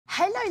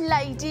Hello,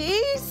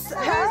 ladies.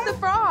 Hello. Who's the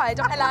bride?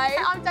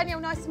 Hello. I'm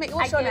Danielle. Nice to meet you.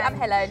 What's your name? I'm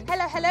Helen.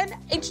 Hello, Helen.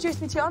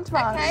 Introduce me to your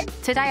entourage. Okay.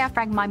 Today I've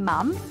rang my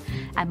mum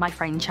and my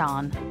friend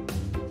Chan.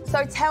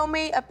 So tell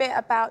me a bit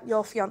about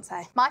your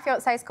fiancé. My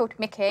fiancé is called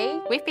Mickey.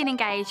 We've been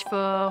engaged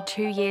for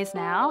 2 years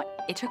now.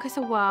 It took us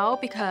a while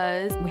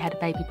because we had a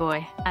baby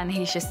boy and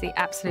he's just the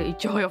absolute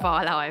joy of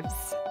our lives.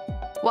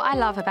 What I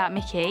love about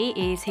Mickey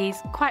is he's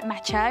quite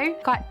macho,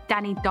 quite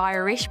Danny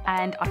Dyer-ish,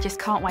 and I just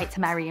can't wait to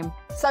marry him.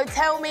 So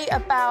tell me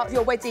about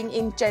your wedding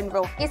in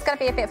general. It's going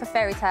to be a bit of a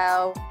fairy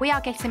tale. We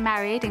are getting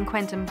married in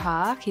Quendon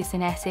Park. It's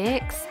in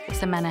Essex.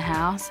 It's a manor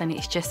house and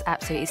it's just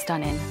absolutely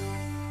stunning.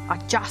 I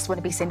just want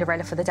to be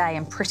Cinderella for the day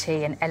and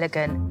pretty and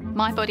elegant.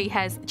 My body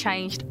has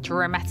changed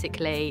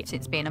dramatically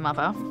since being a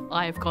mother.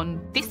 I've gone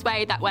this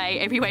way, that way,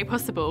 every way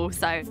possible.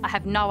 So I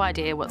have no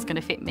idea what's going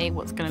to fit me,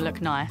 what's going to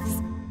look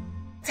nice.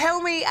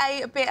 Tell me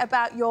a bit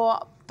about your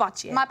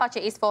budget. My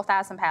budget is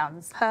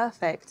 £4,000.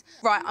 Perfect.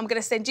 Right, I'm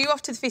going to send you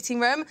off to the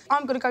fitting room.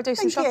 I'm going to go do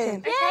some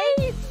shopping.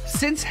 Yay!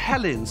 Since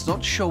Helen's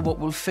not sure what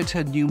will fit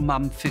her new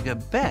mum figure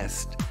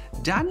best,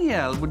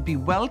 Danielle would be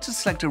well to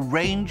select a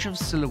range of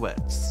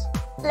silhouettes.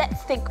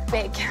 Let's think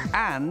big.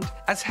 And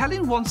as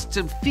Helen wants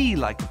to feel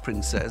like a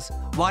princess,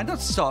 why not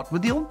start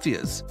with the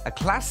obvious? A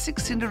classic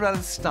Cinderella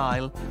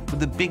style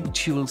with a big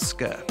tulle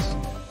skirt.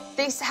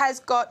 This has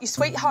got your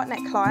sweetheart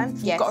neckline.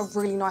 Yes. You've got a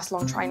really nice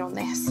long train on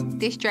this.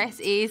 This dress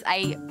is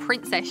a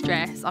princess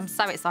dress. I'm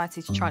so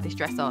excited to try this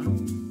dress on.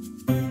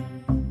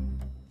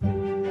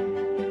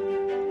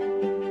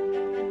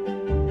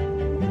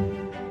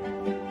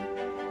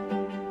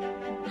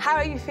 How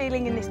are you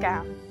feeling in this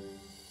gown?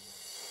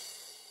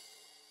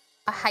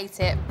 I hate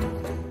it.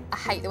 I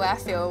hate the way I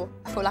feel.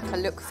 I feel like I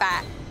look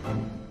fat.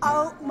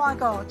 Oh, my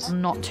God.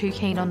 I'm not too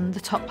keen on the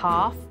top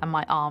half and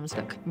my arms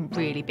look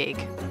really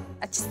big.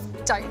 I just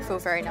don't feel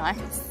very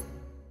nice.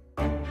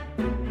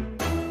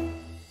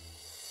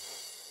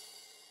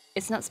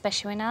 It's not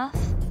special enough.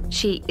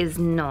 She is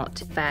not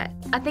fat.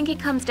 I think it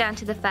comes down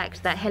to the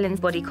fact that Helen's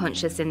body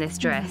conscious in this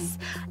dress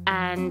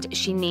and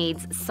she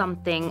needs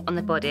something on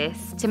the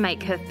bodice to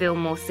make her feel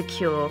more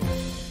secure.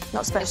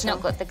 Not special. It's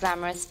not got the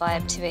glamorous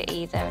vibe to it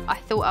either. I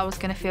thought I was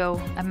going to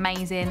feel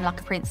amazing, like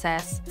a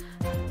princess,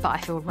 but I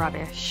feel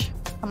rubbish.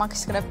 Am I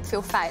just going to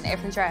feel fat in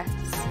every dress?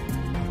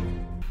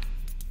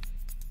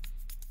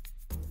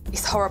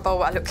 It's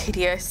horrible, I look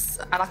hideous,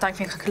 and I don't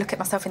think I can look at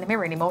myself in the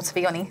mirror anymore, to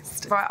be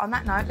honest. Right, on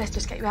that note, let's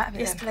just get you out of here.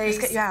 Yes, then. please.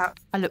 Let's get you out.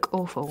 I look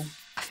awful.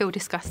 I feel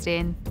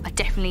disgusting. I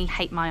definitely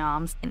hate my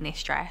arms in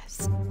this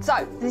dress.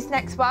 So, this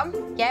next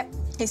one, Yep.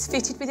 is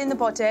fitted within the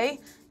body.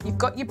 You've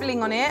got your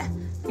bling on it.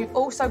 You've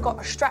also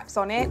got straps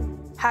on it.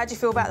 How do you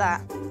feel about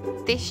that?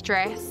 This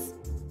dress,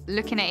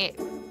 looking at it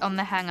on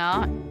the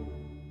hanger,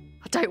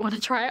 I don't want to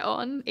try it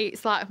on.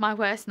 It's like my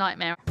worst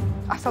nightmare.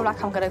 I feel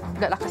like I'm going to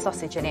look like a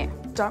sausage in it.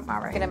 Don't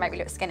worry. It's going to make me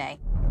look skinny.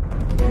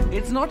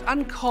 It's not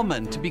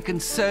uncommon to be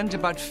concerned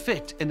about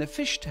fit in a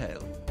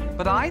fishtail,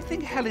 but I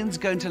think Helen's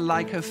going to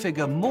like her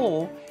figure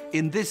more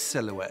in this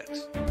silhouette.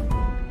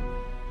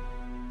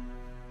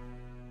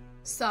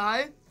 So,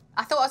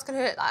 I thought I was going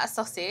to look like a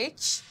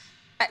sausage,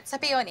 but to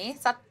be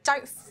honest, I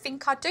don't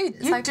think I do.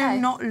 It's You okay. do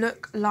not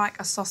look like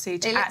a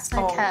sausage It at looks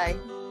all. okay.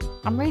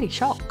 I'm really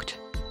shocked.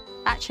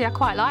 Actually, I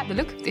quite like the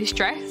look of this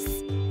dress.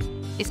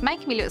 It's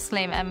making me look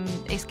slim and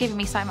it's giving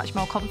me so much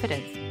more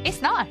confidence.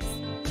 It's nice.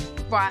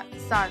 Right,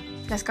 so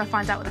let's go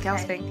find out what the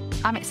girls Okay. think.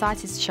 I'm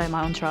excited to show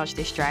my entourage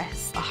this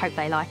dress. I hope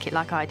they like it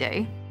like I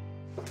do.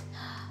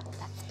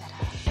 That's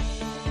better.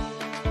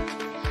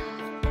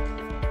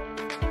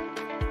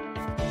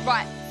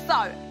 Right,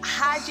 so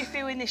how do you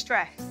feel in this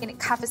dress? And it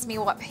covers me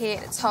all up here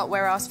at the top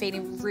where I was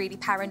feeling really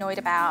paranoid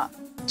about.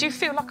 Do you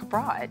feel like a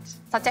bride? So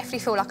I definitely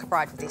feel like a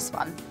bride with this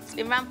one.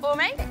 Spin round for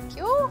me. Thank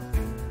you.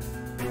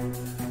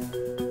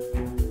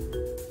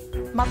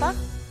 Mother?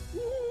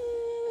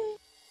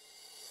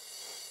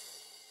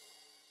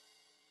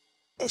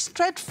 It's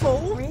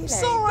dreadful. Really?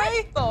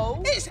 Sorry.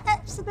 Dreadful? It's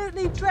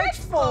absolutely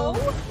dreadful.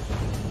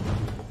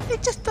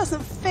 It just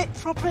doesn't fit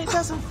properly. It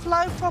doesn't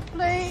flow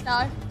properly.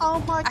 No.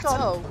 Oh, my At God.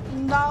 all?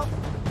 No.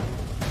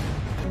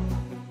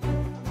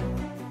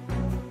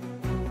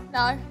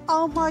 No.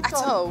 Oh, my At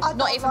God. all? I Not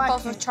don't even like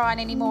bother it. trying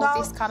any more of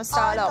this kind of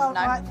style I on?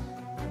 don't No?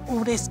 like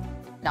all this.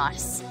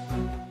 Nice.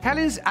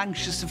 Helen's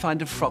anxious to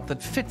find a frock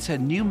that fits her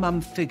new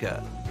mum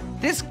figure.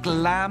 This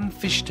glam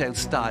fishtail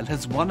style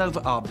has won over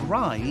our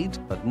bride,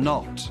 but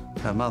not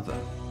her mother.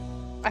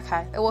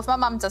 OK. Well, if my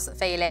mum doesn't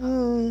feel it,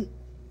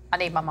 I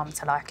need my mum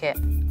to like it.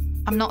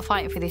 I'm not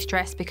fighting for this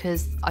dress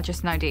because I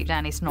just know deep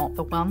down it's not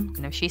the one.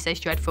 You know, if she says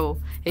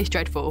dreadful, it's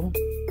dreadful.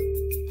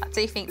 I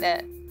do think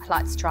that I'd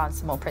like to try on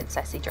some more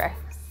princessy dress.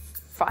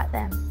 Right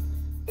then.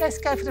 Let's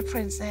go for the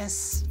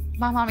princess.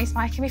 My mum is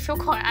making me feel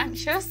quite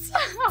anxious.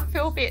 I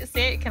feel a bit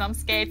sick and I'm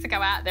scared to go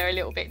out there a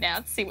little bit now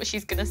to see what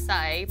she's going to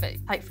say, but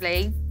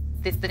hopefully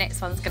the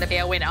next one's going to be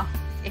a winner.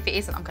 If it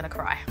isn't, I'm going to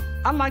cry.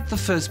 Unlike the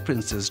first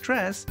princess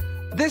dress,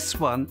 this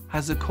one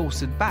has a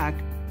corset back,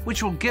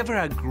 which will give her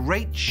a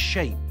great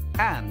shape,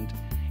 and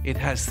it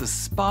has the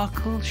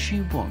sparkle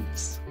she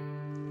wants.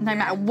 No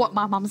matter what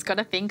my mum's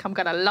gonna think, I'm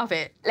gonna love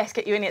it. Let's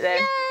get you in it then.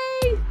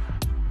 Yay!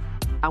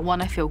 I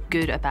want to feel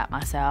good about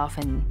myself,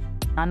 and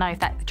I know if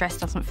that dress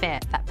doesn't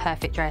fit, that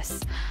perfect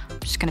dress, I'm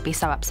just gonna be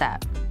so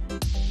upset.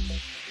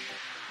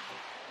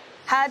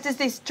 How does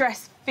this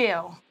dress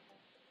feel?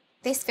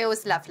 This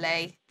feels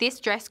lovely. This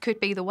dress could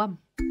be the one.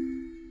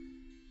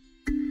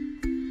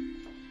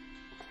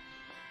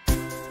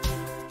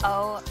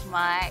 Oh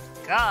my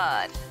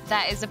God,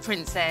 that is a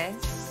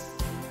princess.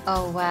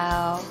 Oh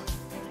wow.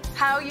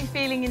 How are you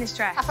feeling in this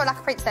dress? I feel like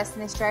a princess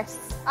in this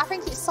dress. I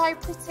think it's so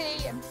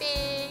pretty and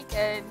big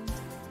and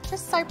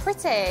just so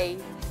pretty.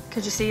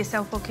 Could you see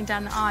yourself walking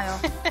down the aisle?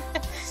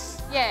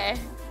 Yeah,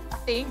 I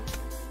think.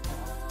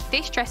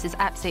 This dress is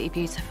absolutely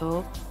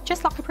beautiful,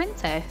 just like a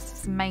princess.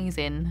 It's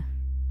amazing.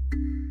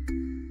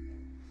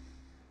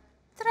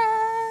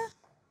 Ta-da!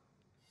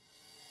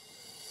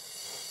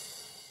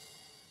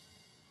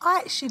 I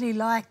actually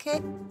like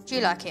it. Do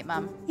you like it,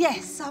 Mum?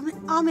 Yes,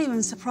 I'm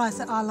even surprised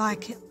that I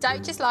like it.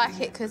 Don't just like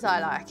it because I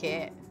like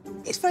it.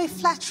 It's very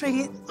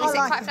flattering. Is it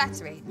quite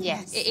flattering?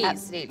 Yes, it is.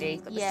 absolutely.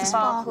 It's got Yeah. the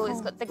sparkle, it's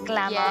got the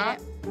glamour. Yeah.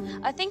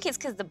 I think it's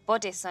because the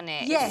bodice on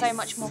it Yes. is so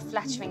much more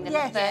flattering than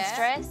Yes. the first Yeah.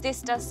 dress.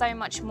 This does so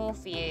much more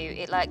for you.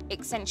 It like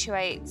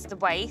accentuates the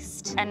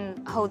waist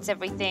and holds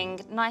everything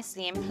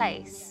nicely in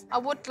place. I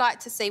would like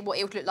to see what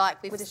it would look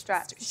like with the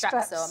straps.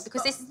 straps on,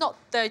 because this is not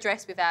the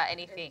dress without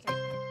anything.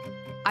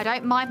 I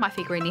don't mind my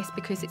figure in this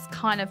because it's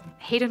kind of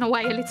hidden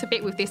away a little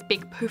bit with this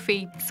big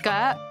poofy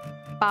skirt,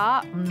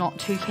 but I'm not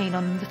too keen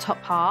on the top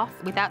half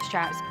without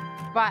straps.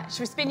 Right,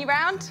 shall we spin you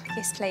round?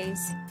 Yes, please.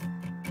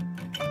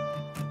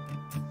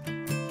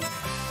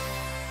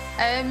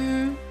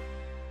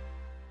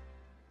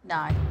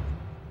 No.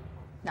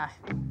 No.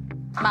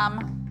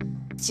 Mum,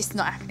 it's just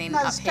not happening No,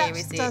 the up here, straps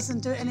is it? doesn't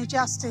do it any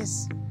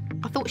justice.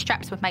 I thought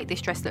straps would make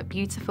this dress look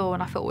beautiful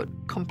and I thought it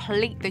would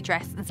complete the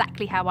dress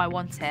exactly how I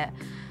want it.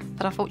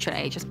 But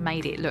unfortunately, it just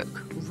made it look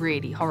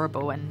really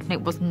horrible and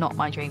it was not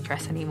my dream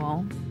dress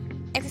anymore.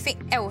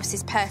 Everything else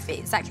is perfect,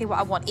 exactly what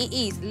I want. It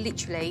is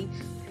literally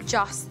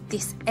just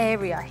this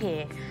area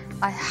here.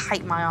 I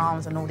hate my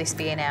arms and all this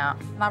being out.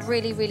 And I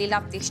really, really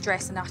love this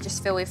dress, and I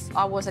just feel if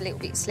I was a little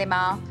bit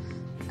slimmer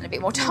and a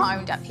bit more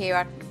toned up here,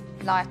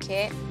 I'd like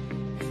it.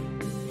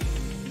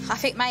 I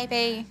think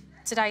maybe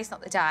today's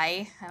not the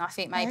day, and I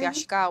think maybe I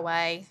should go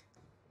away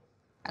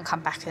and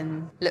come back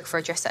and look for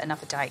a dress at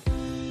another date.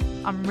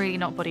 I'm really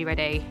not body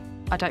ready.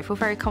 I don't feel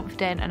very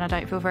confident and I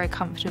don't feel very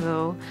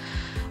comfortable.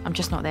 I'm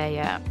just not there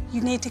yet.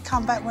 You need to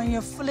come back when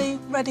you're fully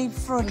ready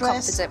for a I'm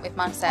dress. confident with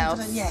myself,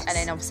 Confident, yes. and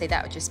then obviously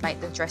that would just make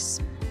the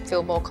dress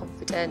feel more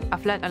confident.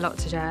 I've learnt a lot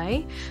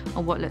today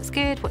on what looks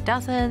good, what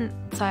doesn't,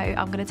 so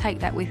I'm going to take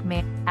that with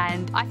me.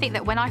 And I think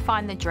that when I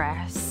find the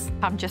dress,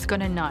 I'm just going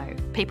to know.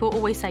 People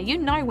always say, you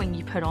know when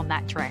you put on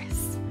that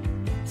dress.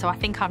 So I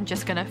think I'm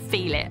just going to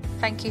feel it.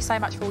 Thank you so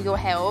much for all your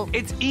help.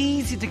 It's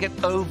easy to get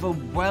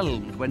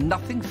overwhelmed when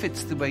nothing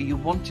fits the way you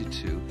want it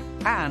to.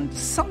 And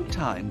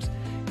sometimes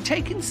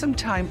taking some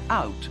time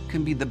out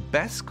can be the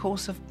best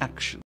course of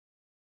action.